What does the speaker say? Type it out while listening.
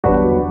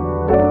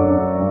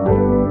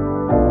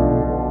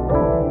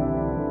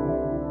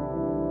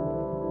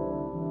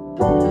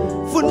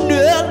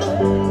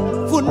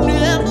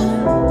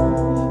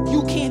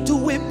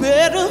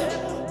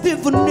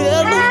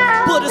vanilla,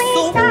 but it's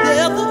so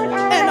leather.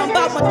 And I'm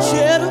about my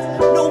cheddar,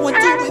 no one do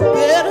it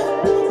better.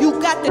 You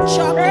got the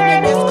chocolate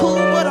and that's cool,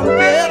 but I'm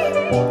better.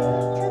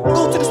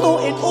 Go to the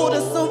store and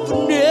order some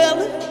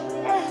vanilla.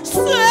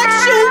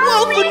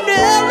 Sexual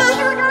vanilla.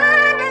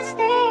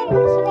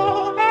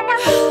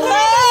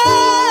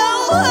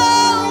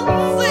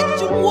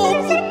 Sexual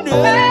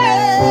vanilla.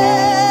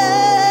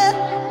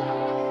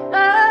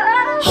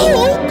 Who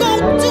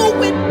gon' do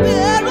it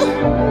better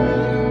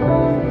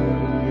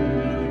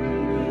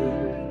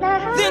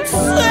than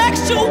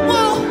sexual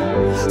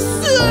vanilla?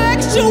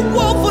 Sexual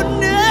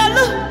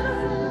vanilla.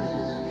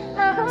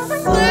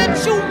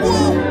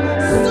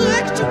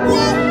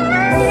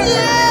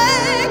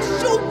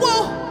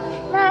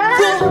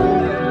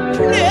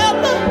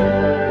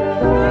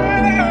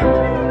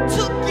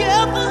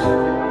 Together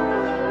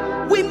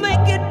we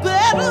make it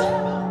better.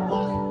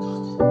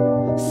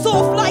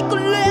 Soft like a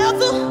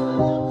leather.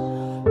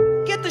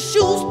 Get the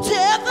shoes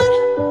tethered.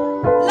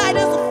 Light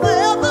as a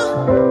feather.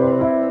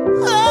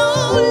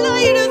 Oh,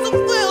 light as a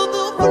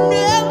feather.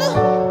 Vanilla.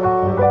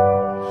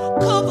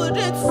 Covered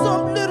in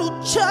some little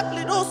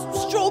chocolate or some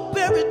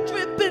strawberry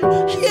dripping.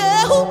 Yeah.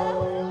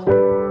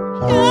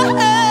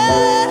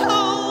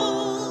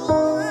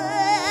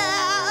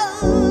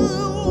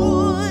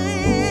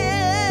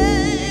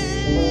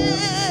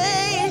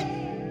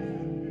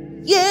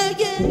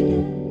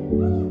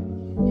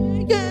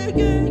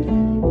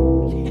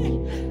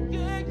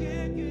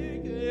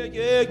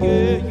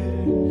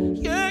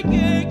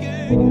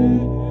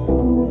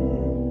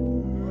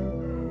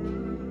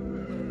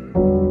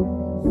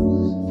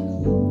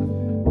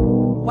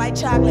 White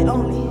chocolate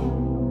only.